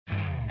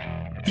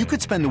You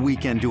could spend the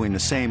weekend doing the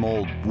same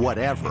old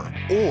whatever,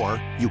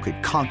 or you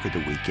could conquer the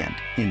weekend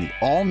in the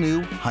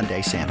all-new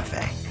Hyundai Santa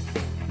Fe.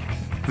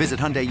 Visit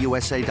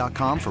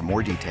HyundaiUSA.com for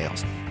more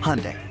details.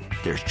 Hyundai,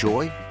 there's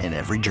joy in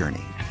every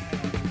journey.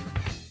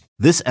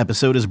 This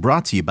episode is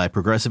brought to you by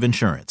Progressive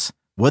Insurance.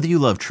 Whether you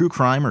love true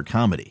crime or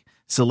comedy,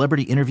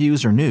 celebrity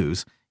interviews or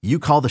news, you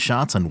call the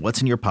shots on what's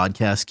in your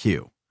podcast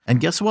queue. And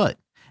guess what?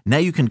 Now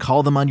you can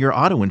call them on your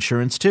auto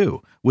insurance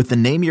too with the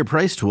Name Your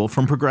Price tool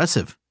from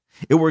Progressive.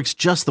 It works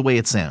just the way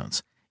it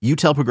sounds. You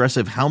tell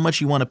Progressive how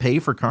much you want to pay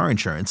for car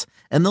insurance,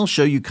 and they'll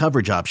show you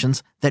coverage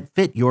options that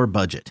fit your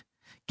budget.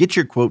 Get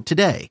your quote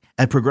today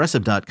at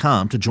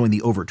Progressive.com to join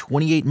the over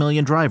 28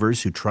 million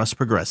drivers who trust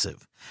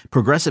Progressive.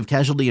 Progressive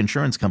Casualty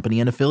Insurance Company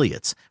and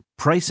Affiliates.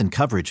 Price and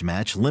coverage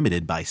match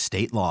limited by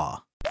state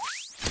law.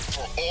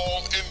 For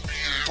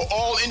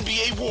all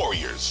NBA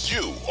warriors,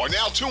 you are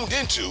now tuned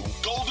into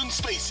Golden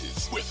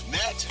Spaces with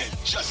Matt and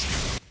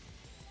Justin.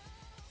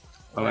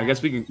 I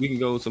guess we can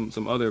go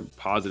some other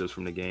positives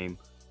from the game.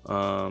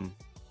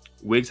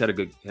 Wiggs had a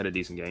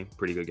decent game,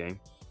 pretty good game.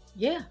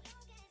 Yeah,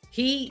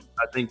 I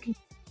think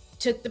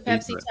took the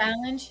Pepsi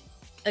challenge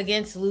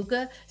against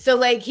Luka. So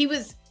like he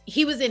was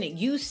in it.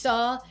 You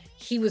saw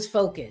he was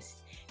focused,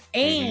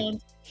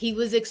 and he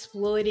was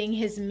exploiting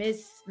his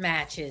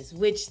mismatches,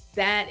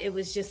 it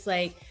was just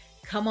like,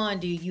 come on,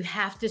 dude, you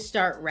have to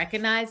start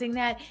recognizing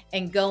that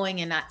and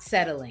going and not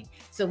settling.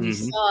 So we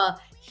saw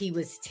he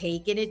was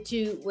taking it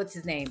to what's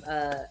his name?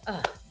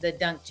 The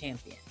dunk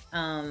champion.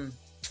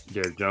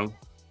 Jared Jones.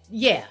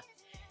 Yeah.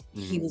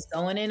 He was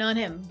going in on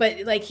him. But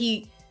like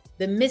the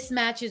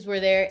mismatches were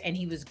there and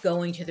he was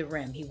going to the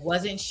rim. He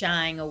wasn't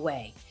shying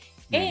away.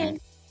 And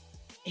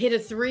hit a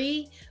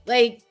three.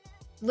 Like,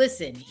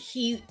 listen,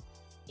 he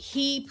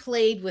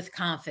played with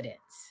confidence.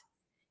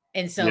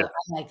 And so I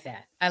like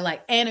that.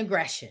 And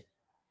aggression.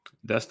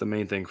 That's the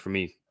main thing for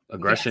me.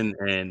 Aggression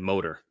and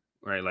motor,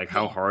 right? Like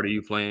how hard are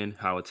you playing?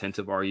 How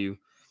attentive are you?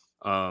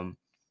 And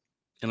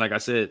like I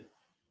said,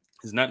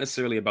 it's not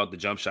necessarily about the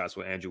jump shots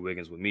with Andrew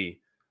Wiggins with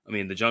me. I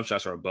mean, the jump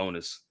shots are a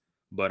bonus,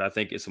 but I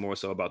think it's more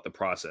so about the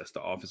process,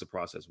 the offensive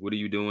process. What are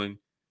you doing?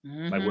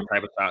 Like what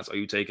type of shots are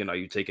you taking? Are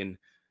you taking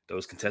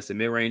those contested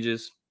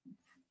mid-ranges?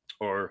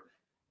 Or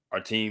are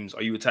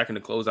you attacking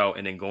the closeout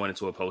and then going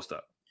into a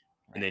post-up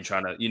and then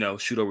trying to,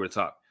 shoot over the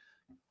top?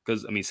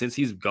 Because, I mean, since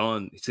he's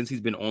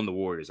been on the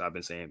Warriors, I've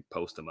been saying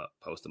post him up,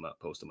 post him up,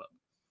 post him up,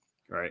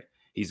 right?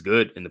 He's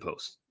good in the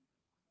post.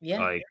 Yeah.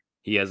 Like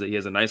he has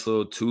a nice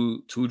little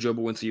two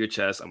dribble into your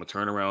chest. I'm going to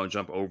turn around,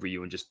 jump over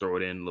you, and just throw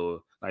it in a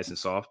little nice and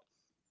soft.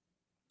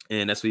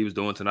 And that's what he was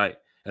doing tonight.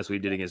 That's what he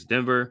did against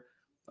Denver.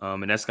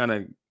 And that's kind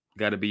of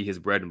got to be his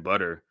bread and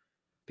butter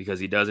because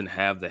he doesn't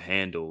have the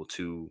handle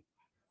to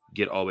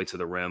get all the way to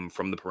the rim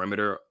from the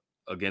perimeter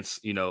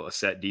against, a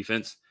set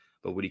defense.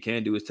 But what he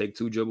can do is take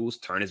two dribbles,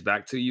 turn his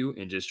back to you,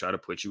 and just try to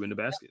put you in the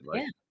basket.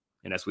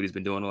 And that's what he's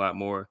been doing a lot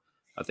more.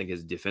 I think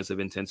his defensive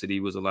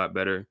intensity was a lot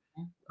better.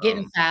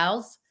 Getting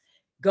fouls,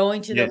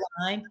 going to the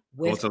line,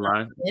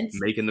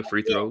 making the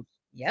free throws.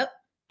 Yep.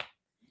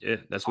 Yeah,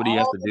 that's what he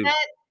has to do.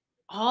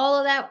 All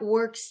of that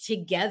works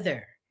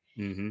together.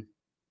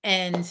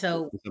 And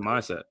so it's a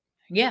mindset.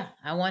 Yeah,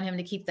 I want him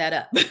to keep that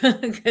up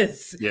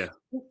because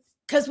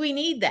we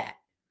need that.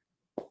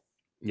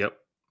 Yep,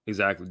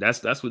 exactly.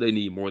 That's what they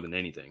need more than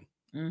anything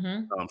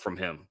from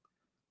him.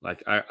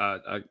 Like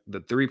I the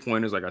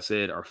 3-pointers, like I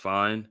said, are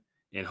fine,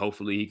 and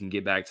hopefully he can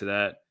get back to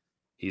that.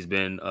 He's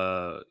been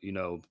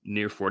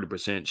near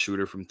 40%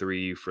 shooter from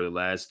three for the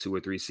last 2 or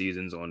 3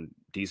 seasons on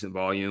decent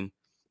volume,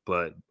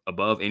 but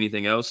above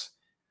anything else,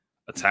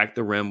 attack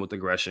the rim with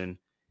aggression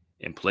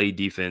and play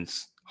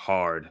defense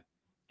hard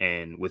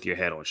and with your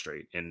head on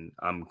straight. And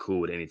I'm cool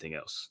with anything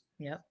else.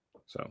 Yep.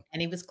 So,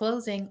 and he was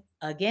closing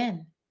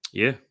again.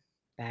 Yeah.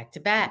 Back to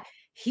back.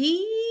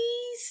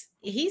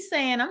 He's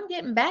saying, I'm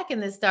getting back in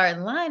the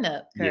starting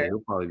lineup, Kurt. Yeah,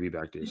 he'll probably be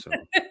back there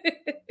soon.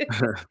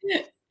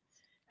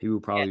 He will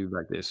probably be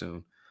back there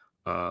soon.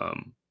 I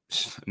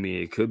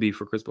mean, it could be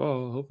for Chris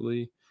Paul,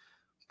 hopefully.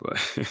 But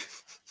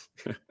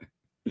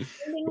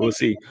we'll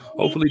see.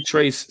 Hopefully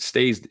Trace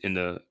stays in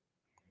the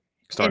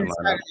starting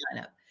lineup.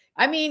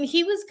 I mean,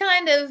 he was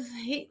kind of...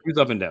 He was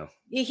up and down.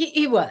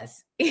 He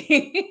was.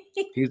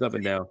 He's up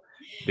and down.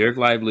 Derek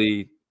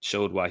Lively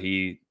showed why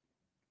he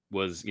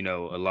was, a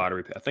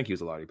lottery pick. I think he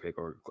was a lottery pick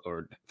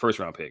or first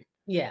round pick.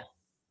 Yeah.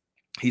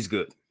 He's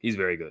good. He's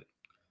very good.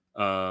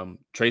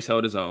 Trace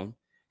held his own.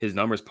 His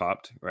numbers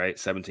popped, right?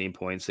 17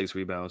 points, 6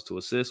 rebounds, 2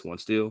 assists, 1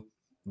 steal.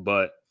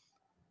 But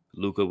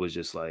Luka was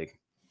just like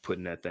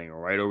putting that thing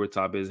right over the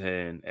top of his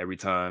head every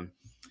time.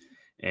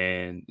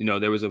 And,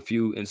 there was a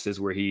few instances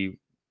where he,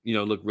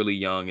 looked really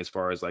young as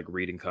far as like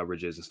reading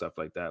coverages and stuff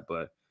like that.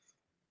 But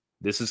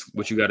this is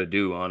what you got to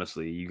do,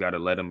 honestly. You got to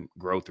let him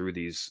grow through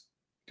these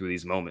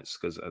moments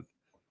because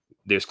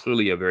there's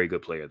clearly a very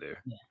good player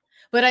there. Yeah.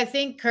 But I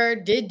think Kerr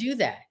did do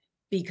that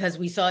because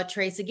we saw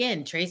Trace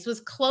again. Trace was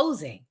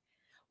closing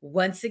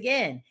once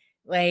again.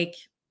 Like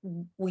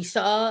we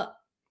saw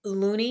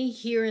Looney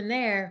here and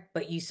there,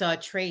 but you saw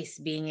Trace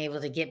being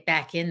able to get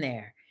back in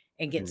there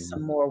and get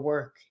some more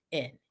work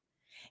in.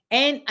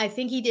 And I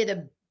think he did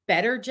a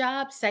better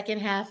job second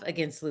half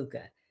against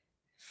Luka.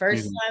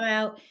 First Mhm. time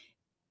out,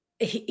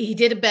 he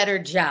did a better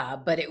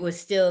job, but it was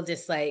still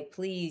just like,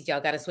 please,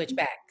 y'all got to switch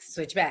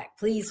back,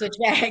 please switch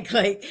back.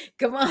 Like,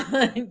 come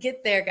on,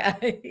 get there,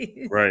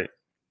 guys. Right.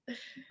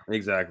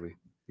 Exactly.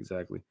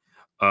 Exactly.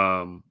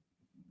 Um,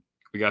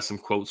 we got some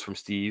quotes from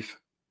Steve.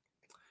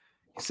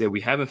 He said,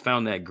 "We haven't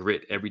found that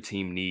grit every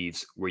team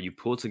needs where you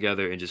pull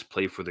together and just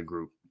play for the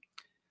group.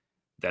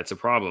 That's a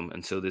problem.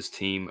 Until this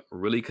team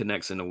really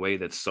connects in a way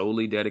that's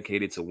solely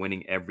dedicated to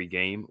winning every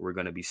game, we're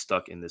going to be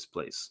stuck in this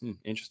place."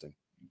 Interesting.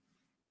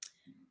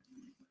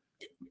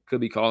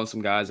 Could be calling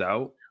some guys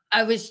out.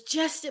 I was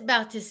just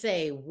about to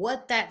say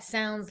what that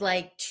sounds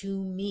like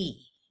to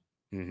me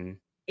Mm-hmm.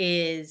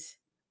 is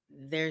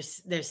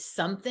there's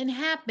something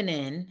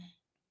happening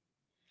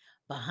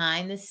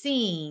behind the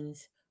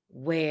scenes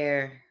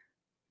where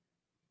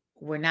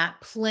we're not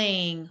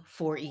playing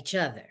for each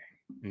other.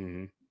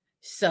 Mm-hmm.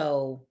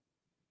 So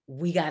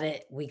we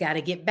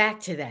gotta get back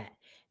to that.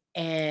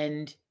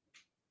 And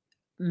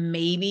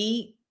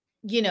maybe,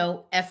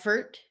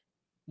 effort,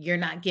 you're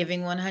not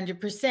giving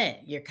 100%.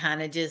 You're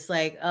kind of just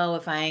like, oh,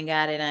 if I ain't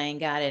got it, I ain't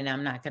got it, and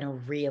I'm not gonna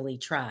really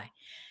try.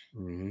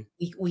 Mm-hmm.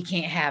 We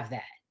can't have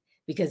that,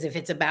 because if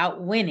it's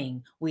about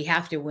winning, we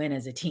have to win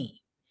as a team.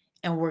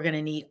 And we're going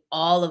to need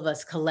all of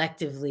us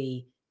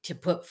collectively to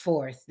put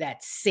forth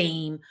that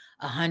same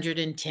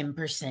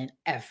 110%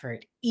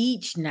 effort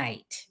each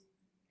night.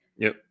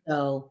 Yep.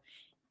 So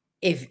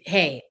if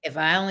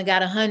I only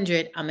got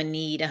 100, I'm going to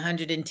need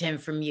 110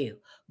 from you.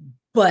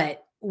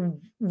 But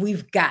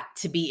we've got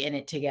to be in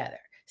it together.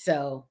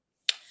 So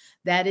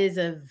that is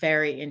a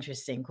very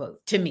interesting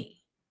quote to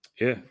me.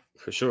 Yeah,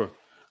 for sure.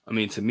 I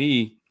mean, to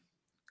me,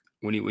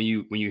 when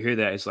you hear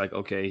that, it's like,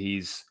 okay,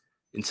 he's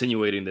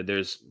insinuating that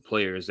there's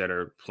players that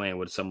are playing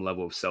with some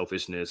level of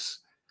selfishness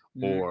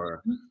Mhm.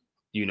 or,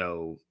 you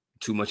know,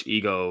 too much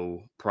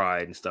ego,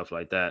 pride, and stuff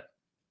like that.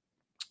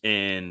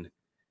 And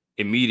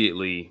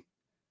immediately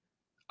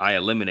I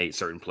eliminate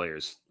certain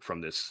players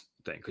from this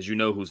thing because you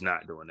know who's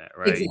not doing that,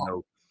 right? You Exactly.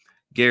 know,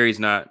 Gary's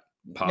not,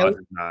 Paz Nope.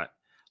 is not,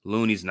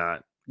 Looney's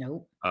not,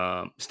 Nope.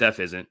 Steph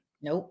isn't.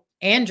 Nope.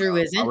 Andrew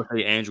I isn't. would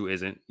say Andrew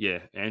isn't. Yeah,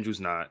 Andrew's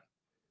not.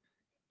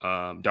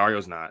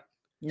 Dario's not.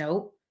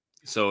 Nope.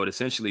 So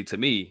essentially, to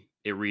me,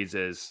 it reads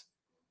as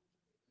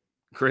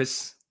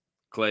Chris,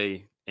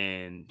 Clay,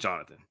 and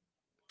Jonathan,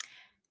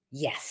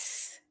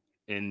 Yes,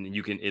 and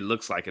it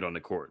looks like it on the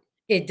court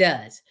it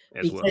does,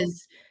 as well.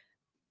 because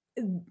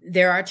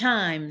there are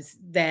times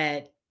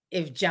that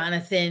if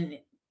Jonathan,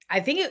 I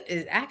think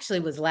it actually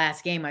was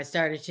last game I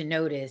started to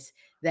notice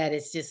that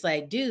it's just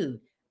like, dude,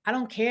 I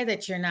don't care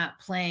that you're not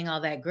playing all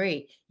that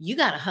great. You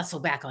got to hustle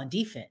back on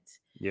defense.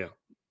 Yeah.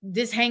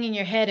 This hanging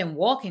your head and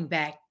walking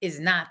back is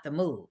not the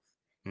move.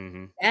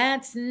 Mm-hmm.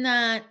 That's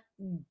not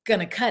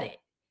gonna cut it.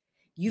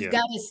 You've Yeah.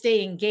 got to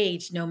stay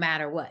engaged no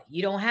matter what.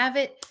 You don't have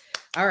it.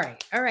 All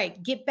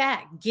right, get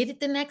back, get it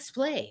the next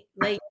play.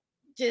 Like,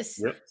 just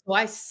Yep. so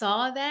I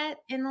saw that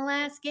in the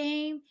last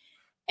game.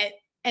 And,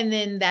 and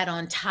then that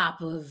on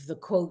top of the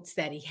quotes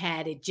that he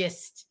had, it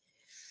just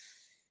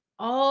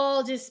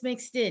all just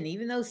mixed in.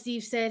 Even though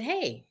Steve said,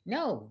 hey,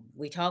 no,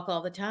 we talk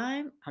all the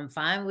time. I'm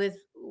fine with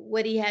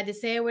what he had to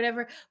say or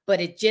whatever.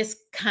 But it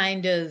just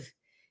kind of,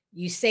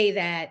 you say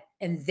that,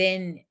 and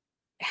then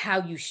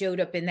how you showed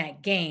up in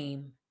that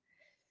game,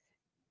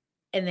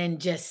 and then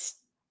just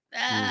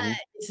Mm-hmm.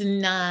 it's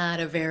not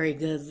a very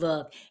good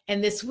look.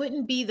 And this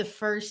wouldn't be the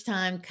first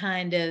time,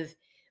 kind of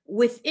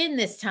within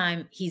this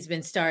time he's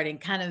been starting,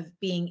 kind of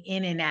being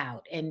in and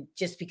out. And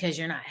just because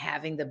you're not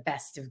having the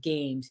best of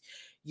games,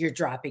 you're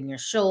dropping your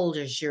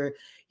shoulders, you're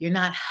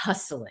not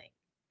hustling.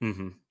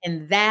 Mm-hmm.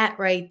 And that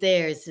right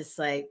there is just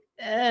like,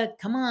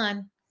 come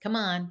on, come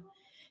on.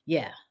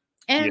 Yeah.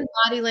 Yeah. And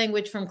body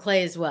language from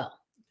Clay as well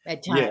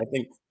at Yeah. times. I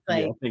think. Yeah.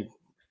 Like, I think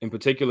in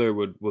particular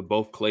with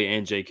both Clay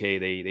and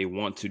JK, they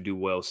want to do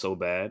well so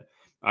bad.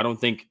 I don't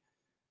think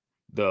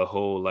the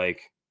whole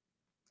like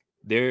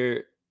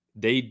they're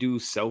they do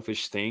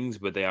selfish things,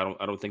 but I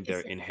don't think they're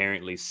it's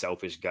inherently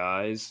selfish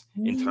guys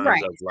in terms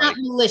right. of It's not like,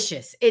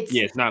 malicious.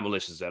 yeah, it's not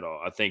malicious at all.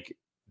 I think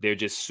they're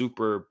just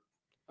super,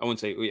 I wouldn't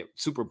say, yeah,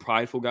 super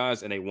prideful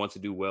guys, and they want to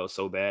do well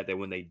so bad that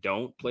when they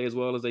don't play as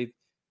well as they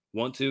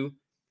want to,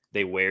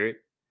 they wear it,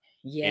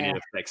 and Yeah.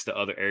 it affects the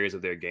other areas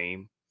of their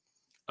game.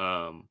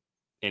 Um,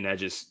 and that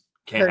just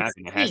can't Hurts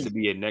happen. the It has team. to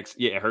be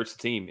yeah, it hurts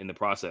the team in the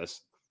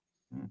process.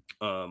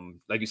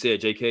 Like you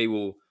said, JK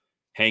will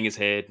hang his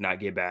head, not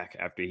get back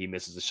after he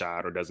misses a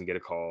shot or doesn't get a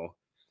call.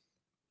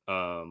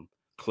 Um,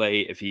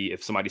 Clay,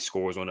 if somebody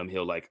scores on him,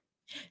 he'll like,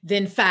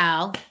 Then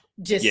foul. yeah,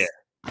 Just,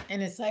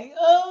 and it's like, yeah,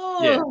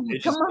 oh, come they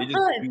just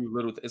on. do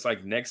little. It's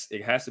like next.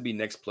 It has to be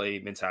next play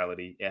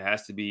mentality. It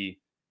has to be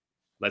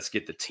let's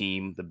get the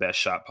team the best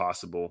shot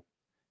possible,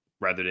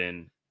 rather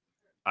than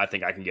I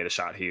think I can get a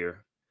shot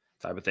here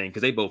type of thing.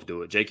 Because they both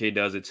do it. JK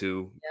does it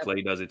too. Yep.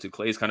 Clay does it too.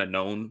 Clay's kind of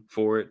known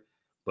for it,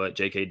 but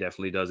JK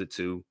definitely does it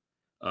too.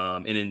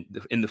 And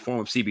in the form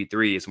of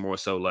CB3, it's more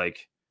so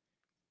like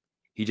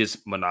he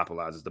just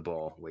monopolizes the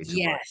ball way too much,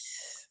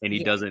 Yes. and he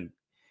Yeah. doesn't.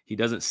 he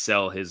doesn't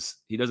sell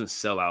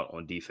out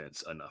on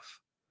defense enough.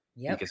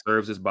 He Yep.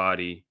 conserves his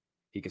body.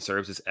 He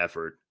conserves his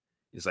effort.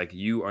 It's like,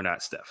 you are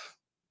not Steph.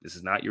 This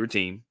is not your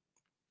team.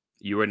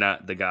 You are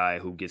not the guy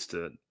who gets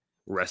to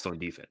rest on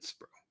defense,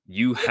 bro.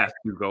 You have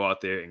to go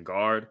out there and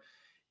guard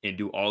and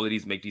do all of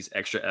these, make these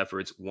extra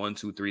efforts 1,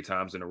 2, 3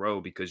 times in a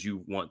row because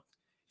you want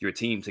your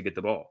team to get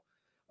the ball.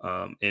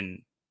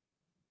 And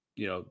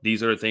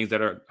these are the things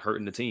that are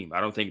hurting the team. I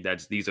don't think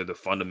these are the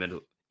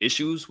fundamental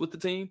issues with the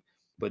team,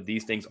 but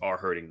these things are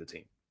hurting the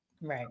team.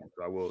 Right.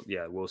 So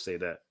I will say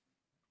that.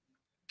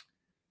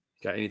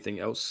 Got anything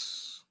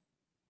else?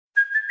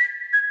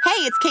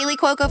 Hey, it's Kaylee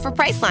Cuoco for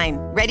Priceline.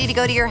 Ready to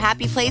go to your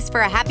happy place for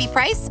a happy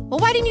price? Well,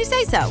 why didn't you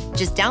say so?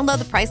 Just download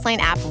the Priceline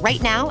app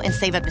right now and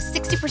save up to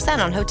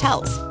 60% on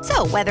hotels.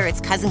 So whether it's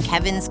Cousin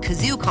Kevin's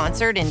Kazoo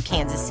Concert in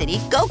Kansas City,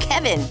 go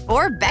Kevin,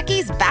 or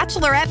Becky's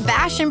Bachelorette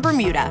Bash in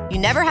Bermuda, you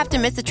never have to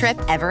miss a trip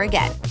ever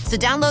again. So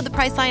download the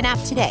Priceline app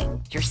today.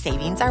 Your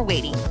savings are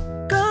waiting.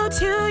 Go to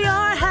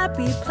your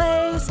happy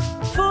place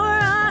for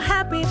a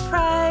happy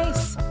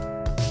price.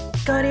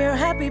 Go to your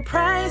happy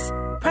price,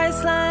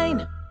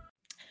 Priceline.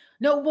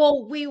 No,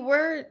 well, we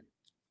were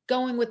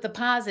going with the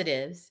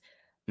positives.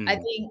 I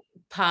Mhm. think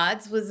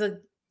Pods was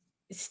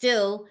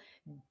still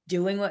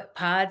doing what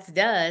Pods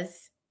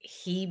does.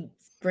 He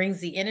brings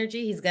the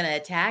energy. He's going to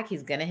attack.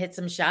 He's going to hit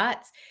some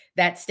shots.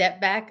 That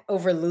step back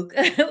over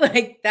Luka,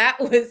 like that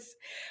was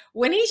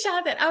when he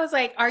shot that. I was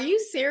like, "Are you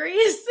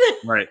serious?"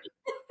 Right.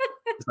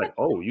 It's like,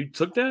 oh, you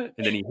took that,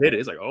 and then he hit it.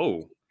 It's like,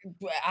 oh,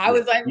 I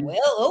was like,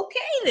 "Well, okay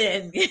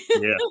then.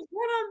 Yeah.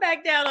 Run on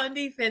back down on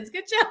defense.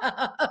 Good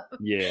job."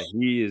 yeah,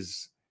 he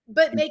is.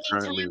 But He's making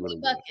currently timely really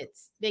good.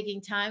 buckets,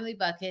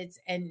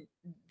 and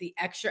the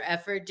extra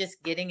effort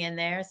just getting in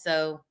there.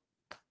 So,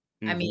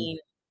 I Mhm. mean,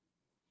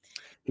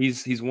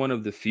 He's one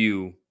of the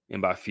few,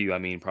 and by few I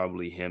mean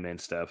probably him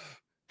and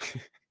Steph,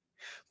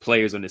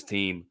 players on this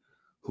team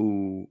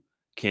who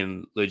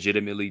can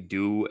legitimately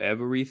do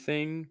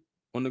everything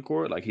on the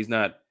court. Like, he's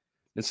not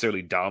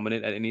necessarily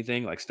dominant at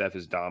anything. Like, Steph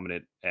is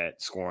dominant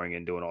at scoring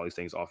and doing all these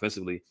things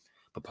offensively,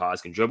 but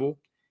Paz can dribble.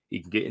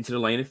 He can get into the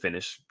lane and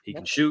finish. He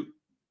can Yep. shoot.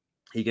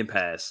 He can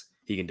pass.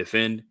 He can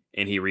defend,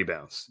 and he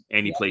rebounds.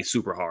 And he Yep. plays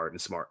super hard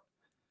and smart.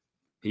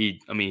 He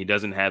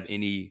doesn't have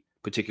any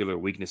particular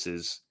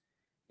weaknesses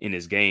in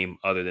his game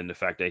other than the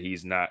fact that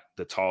he's not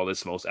the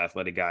tallest, most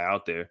athletic guy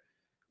out there,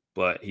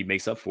 but he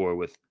makes up for it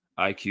with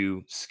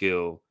IQ,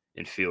 skill,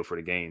 and feel for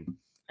the game.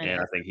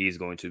 And I think he's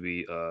going to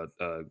be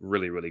a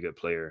really, really good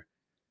player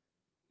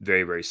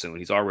very, very soon.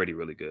 He's already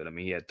really good. I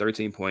mean, he had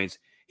 13 points.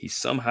 He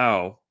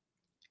somehow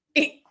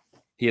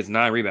he has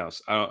 9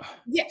 rebounds.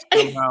 Yeah.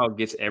 Somehow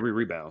gets every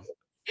rebound.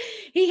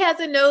 He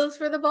has a nose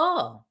for the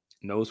ball,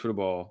 Nose for the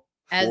ball.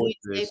 as 4 we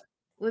say assists.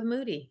 with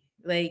Moody.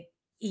 Like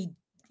he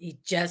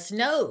just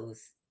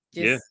knows,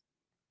 Yeah. just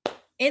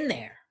in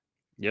there.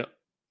 Yep.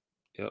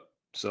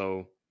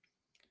 So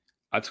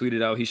I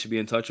tweeted out he should be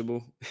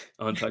untouchable.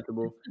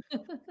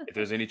 If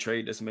there's any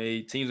trade that's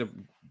made, teams are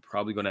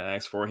probably going to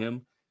ask for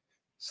him.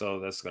 So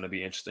that's going to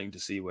be interesting to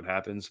see what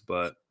happens.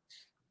 But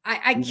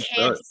I he's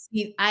a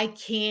stud.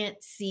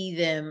 can't see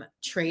them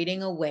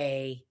trading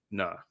away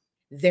Nah.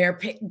 their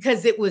pick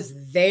because it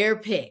was their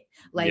pick.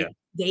 Like Yeah.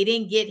 they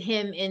didn't get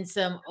him in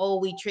some,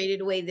 we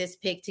traded away this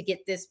pick to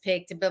get this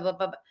pick to blah blah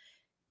blah.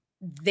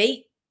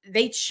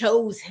 They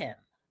chose him.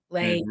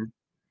 Like Mhm.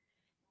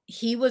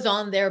 he was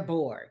on their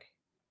board.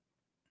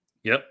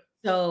 Yep.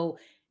 So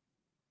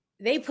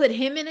they put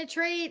him in a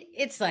trade.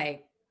 It's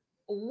like,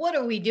 what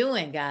are we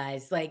doing,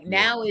 guys? Like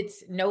now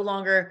it's no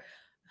longer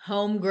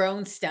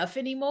homegrown stuff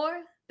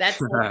anymore. That's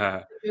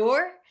for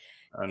sure.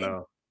 I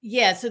know.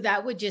 Yeah, so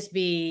that would just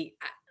be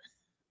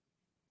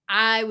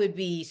I would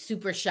be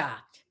super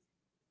shocked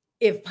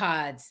if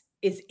Pods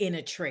is in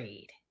a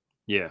trade.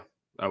 Yeah,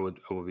 I would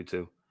be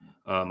too.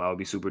 I would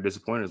be super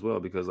disappointed as well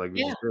because, like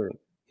we Yeah. just said,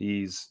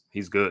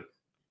 he's good.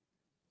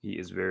 He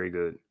is very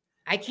good.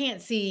 I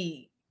can't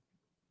see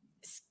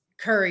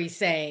Curry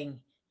saying,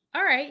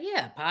 "All right,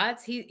 yeah,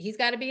 Pods, he's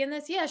got to be in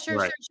this." Yeah, sure,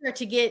 Right. sure,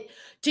 to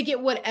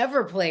get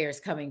whatever players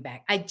coming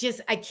back. I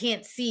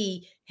can't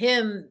see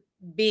him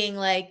being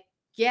like,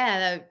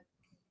 "Yeah,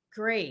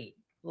 great,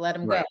 let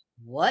him go." Right.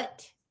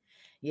 What?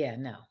 Yeah,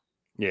 no.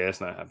 Yeah, that's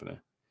not happening.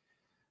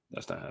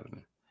 That's not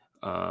happening.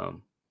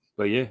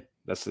 But yeah,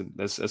 that's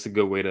a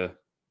good way to,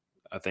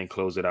 I think,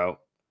 close it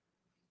out.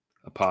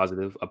 A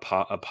positive, a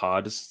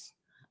pods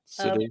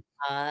city.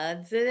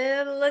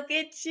 Positive. Look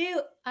at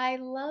you. I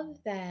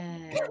love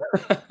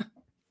that.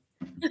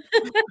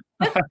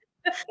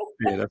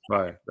 Yeah, that's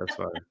fire. That's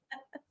fire.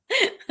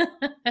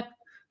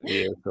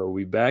 Yeah, so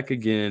we back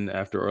again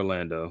after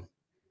Orlando.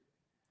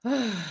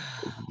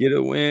 Get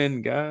a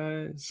win,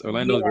 guys.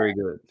 Orlando is very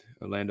good.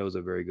 Orlando is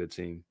a very good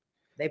team.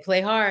 They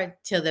play hard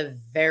till the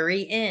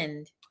very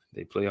end.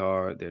 They play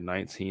hard. They're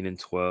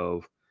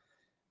 19-12.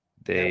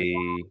 They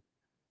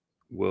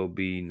will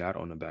be not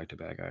on the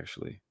back-to-back,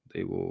 actually.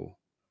 They will.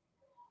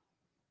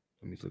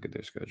 Let me look at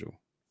their schedule.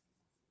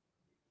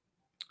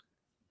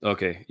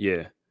 Okay,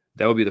 yeah.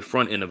 That will be the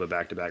front end of a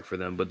back-to-back for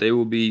them. But they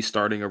will be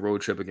starting a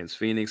road trip against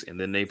Phoenix, and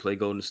then they play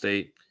Golden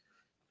State.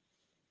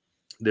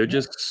 They're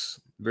just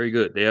very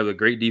good. They have a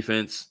great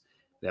defense.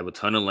 They have a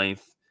ton of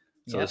length.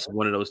 So it's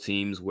one of those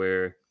teams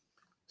where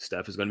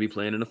Steph is going to be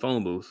playing in a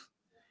phone booth.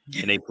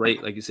 And they play,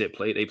 like you said,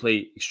 they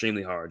play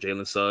extremely hard.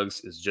 Jalen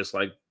Suggs is just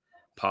like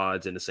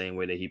Pods in the same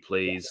way that he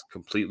plays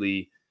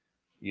completely,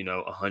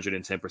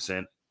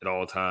 110% at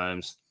all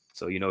times.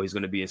 So, he's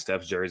going to be in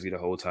Steph's jersey the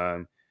whole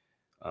time.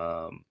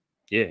 And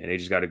they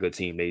just got a good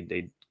team.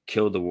 They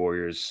killed the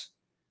Warriors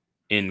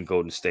in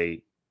Golden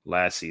State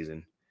last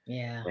season.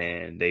 Yeah.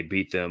 And they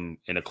beat them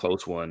in a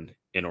close one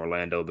in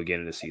Orlando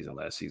beginning of the season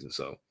last season.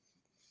 So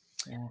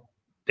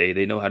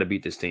they know how to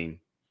beat this team,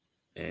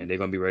 and they're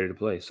going to be ready to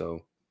play.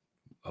 So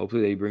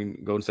hopefully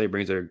Golden State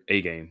brings their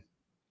A game,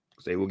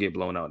 because they will get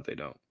blown out if they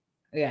don't.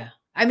 Yeah.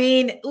 I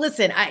mean,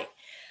 listen,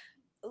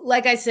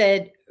 like I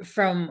said,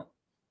 from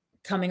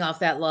coming off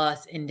that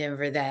loss in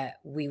Denver, that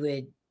we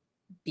would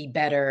be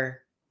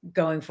better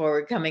going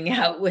forward, coming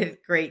out with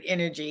great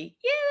energy.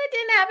 Yeah, that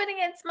didn't happen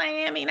against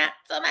Miami, not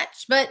so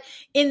much. But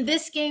in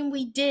this game,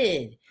 we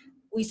did.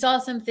 We saw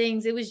some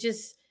things. It was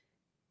just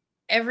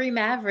every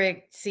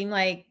Maverick seemed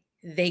like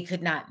they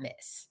could not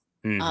miss.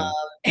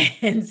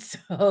 And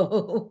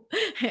so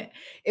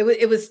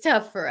it was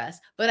tough for us.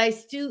 But I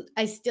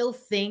still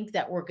think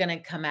that we're going to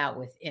come out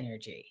with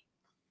energy.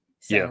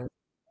 So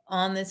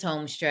on this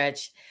home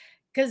stretch,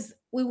 because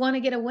we want to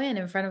get a win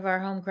in front of our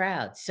home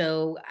crowd.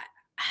 So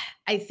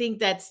I think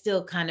that's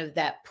still kind of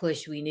that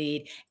push we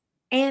need.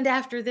 And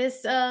after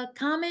this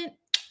comment,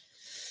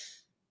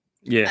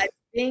 I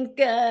think,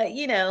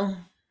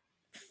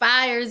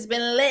 fire's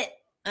been lit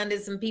under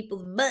some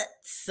people's butts.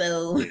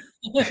 So,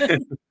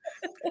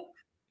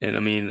 and I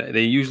mean,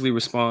 they usually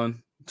respond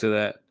to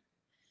that,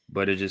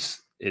 but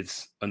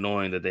it's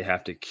annoying that they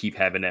have to keep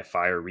having that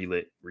fire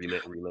relit.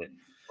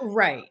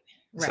 Right.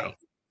 So,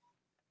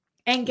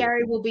 and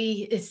Gary will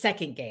be his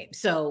second game.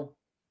 So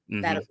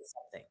that'll be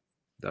something.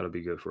 That'll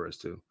be good for us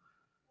too.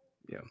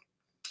 Yeah.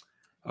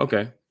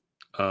 Okay.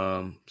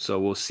 So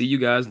we'll see you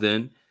guys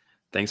then.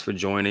 Thanks for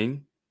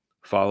joining.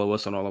 Follow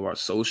us on all of our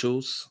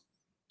socials,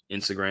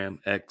 Instagram,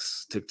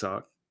 X,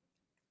 TikTok.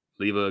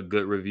 Leave a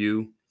good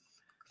review,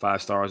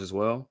 5 stars as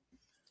well.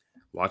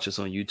 Watch us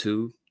on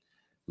YouTube.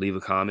 Leave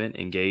a comment,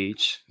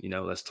 engage.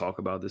 Let's talk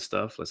about this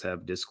stuff. Let's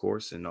have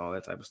discourse and all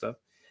that type of stuff.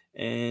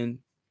 And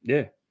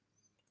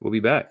we'll be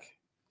back.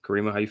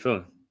 Karima, how you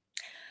feeling?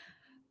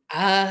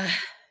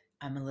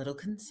 I'm a little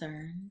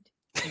concerned.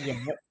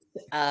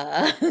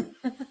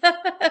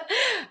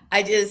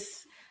 I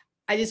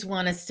just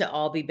want us to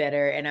all be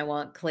better, and I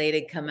want Clay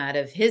to come out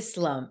of his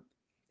slump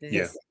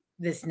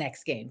this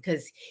next game,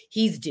 because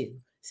he's due.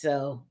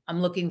 So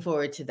I'm looking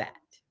forward to that.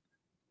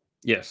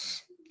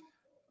 Yes.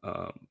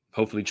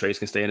 Hopefully Trace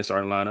can stay in the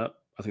starting lineup.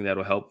 I think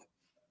that'll help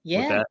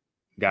with that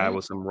guy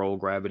with some roll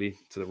gravity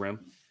to the rim,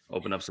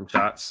 open up some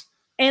shots.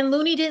 And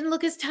Looney didn't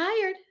look as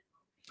tired.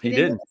 He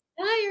didn't.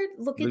 Tired.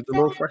 Looked a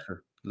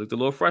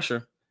little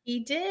fresher. He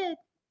did.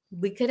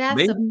 We could have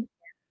some.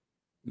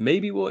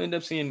 Maybe we'll end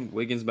up seeing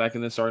Wiggins back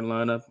in the starting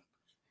lineup.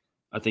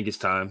 I think it's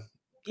time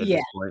at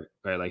this point,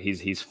 right? Like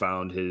he's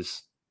found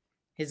his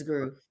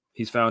groove.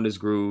 He's found his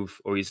groove,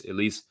 or he's at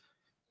least,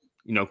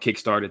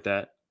 kickstarted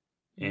that.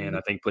 And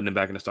I think putting him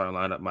back in the starting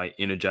lineup might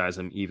energize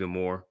him even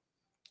more.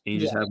 And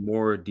you just have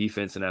more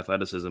defense and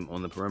athleticism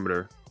on the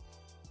perimeter,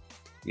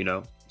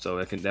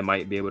 so that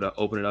might be able to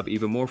open it up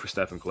even more for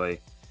Steph and Clay.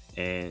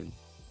 And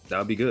that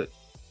would be good.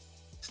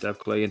 Steph,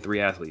 Clay, and 3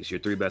 athletes. Your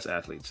 3 best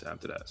athletes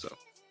after that. So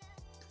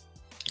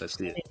let's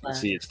see it. Let's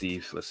see it,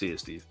 Steve.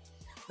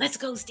 Let's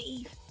go,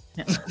 Steve.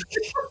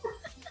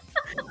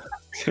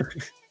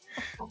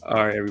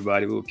 All right,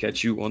 everybody. We'll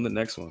catch you on the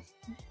next one.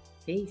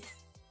 Peace.